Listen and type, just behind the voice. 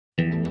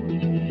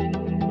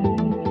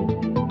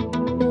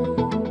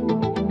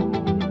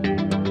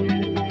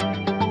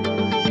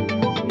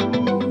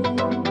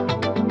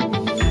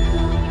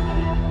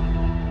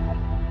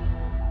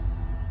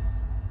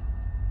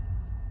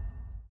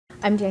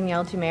I'm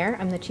Danielle DuMerer.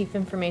 I'm the Chief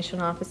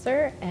Information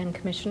Officer and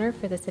Commissioner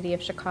for the City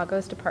of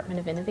Chicago's Department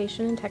of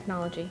Innovation and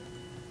Technology.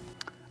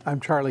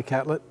 I'm Charlie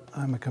Catlett.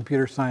 I'm a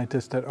computer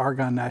scientist at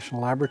Argonne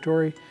National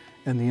Laboratory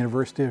and the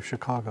University of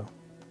Chicago.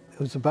 It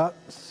was about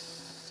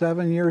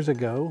 7 years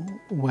ago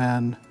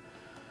when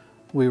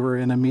we were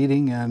in a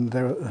meeting and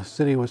the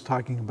city was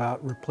talking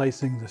about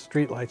replacing the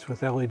streetlights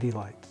with LED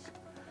lights.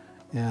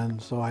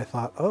 And so I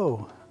thought,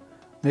 oh,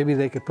 maybe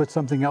they could put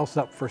something else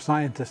up for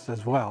scientists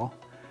as well.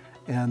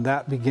 And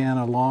that began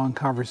a long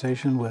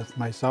conversation with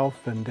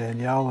myself and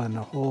Danielle and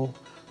a whole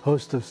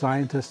host of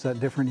scientists at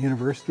different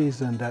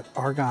universities and at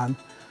Argonne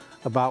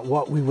about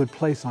what we would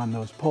place on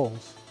those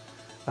poles.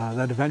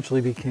 That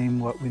eventually became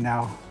what we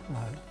now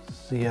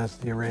see as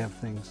the array of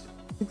things.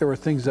 I think there were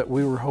things that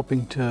we were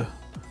hoping to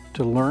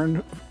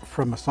learn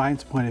from a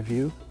science point of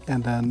view,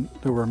 and then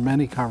there were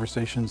many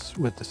conversations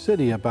with the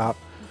city about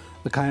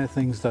the kind of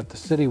things that the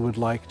city would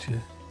like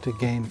to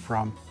gain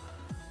from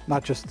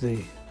not just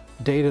the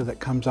data that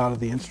comes out of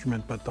the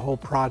instrument, but the whole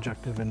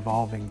project of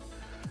involving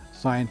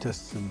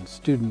scientists and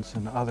students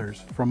and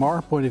others. From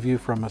our point of view,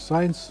 from a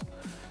science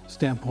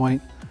standpoint,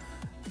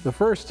 the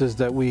first is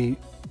that we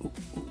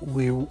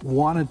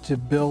wanted to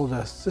build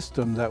a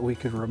system that we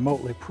could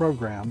remotely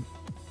program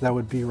that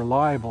would be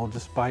reliable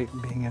despite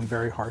being in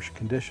very harsh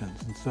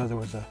conditions. And so there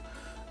was a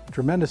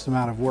tremendous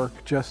amount of work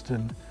just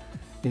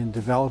in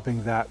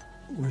developing that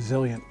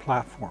resilient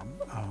platform.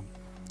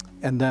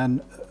 And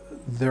then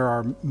there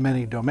are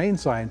many domain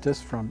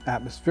scientists, from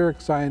atmospheric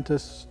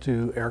scientists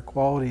to air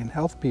quality and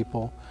health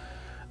people,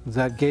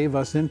 that gave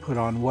us input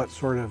on what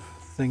sort of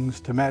things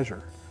to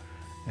measure.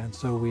 And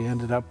so we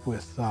ended up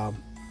with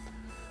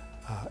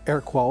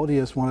air quality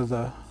as one of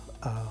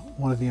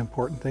the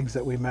important things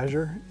that we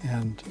measure,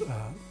 and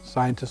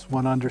scientists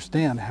want to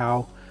understand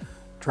how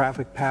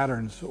traffic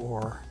patterns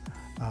or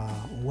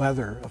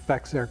weather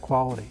affects air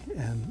quality,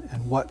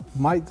 and what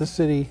might the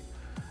city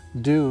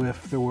do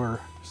if there were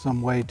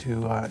some way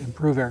to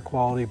improve air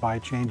quality by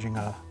changing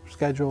a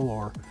schedule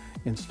or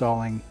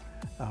installing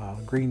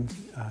green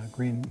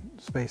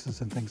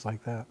spaces and things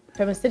like that.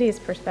 From a city's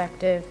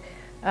perspective,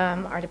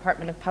 our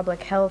Department of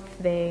Public Health,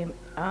 they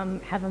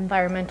have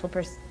environmental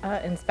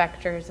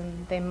inspectors,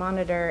 and they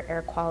monitor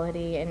air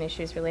quality and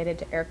issues related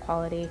to air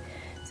quality.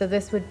 So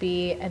this would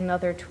be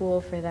another tool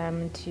for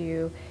them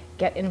to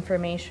get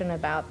information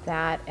about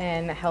that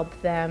and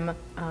help them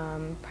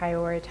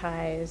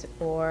prioritize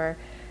or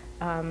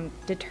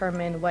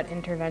determine what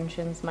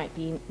interventions might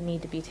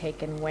need to be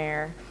taken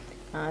where.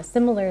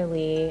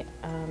 Similarly,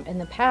 in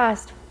the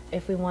past,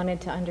 if we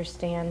wanted to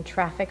understand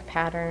traffic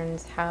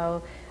patterns,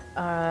 how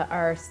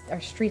our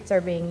streets are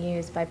being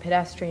used by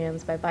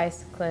pedestrians, by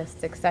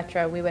bicyclists,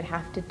 etc., we would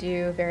have to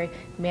do very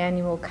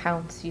manual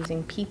counts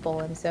using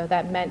people, and so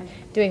that meant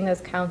doing those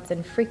counts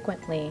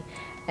infrequently.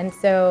 And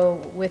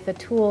so with a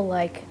tool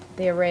like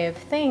the Array of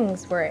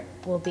Things,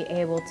 we'll be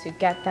able to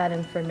get that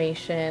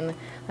information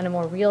on a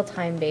more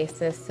real-time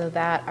basis so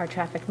that our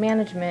traffic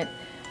management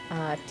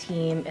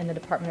team in the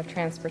Department of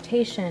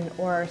Transportation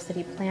or our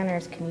city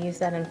planners can use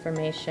that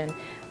information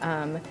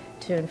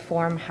to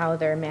inform how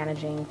they're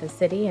managing the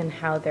city and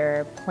how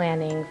they're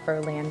planning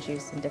for land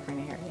use in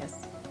different areas.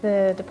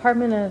 The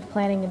Department of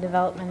Planning and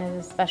Development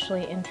is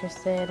especially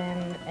interested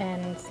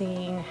in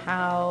seeing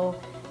how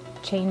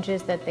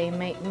changes that they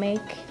might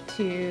make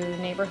to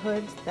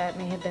neighborhoods that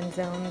may have been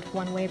zoned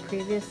one way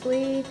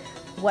previously,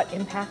 what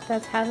impact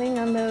that's having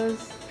on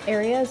those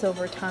areas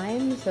over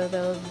time. So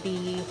there'll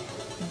be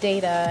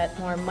data at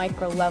more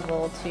micro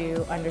level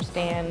to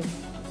understand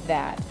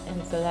that,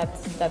 and so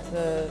that's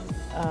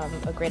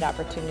a great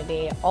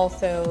opportunity.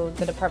 Also,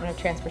 the Department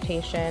of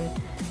Transportation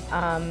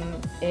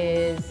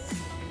is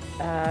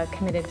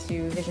committed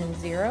to Vision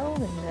Zero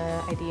and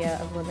the idea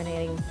of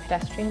eliminating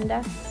pedestrian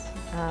deaths,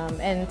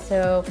 and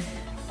so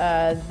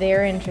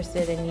they're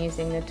interested in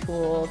using the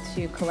tool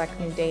to collect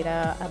new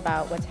data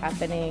about what's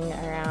happening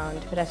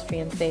around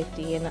pedestrian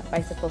safety and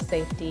bicycle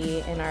safety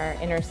in our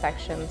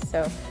intersections.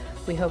 So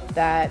we hope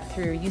that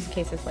through use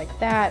cases like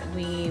that,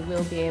 we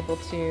will be able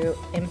to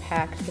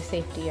impact the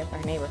safety of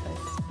our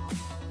neighborhoods.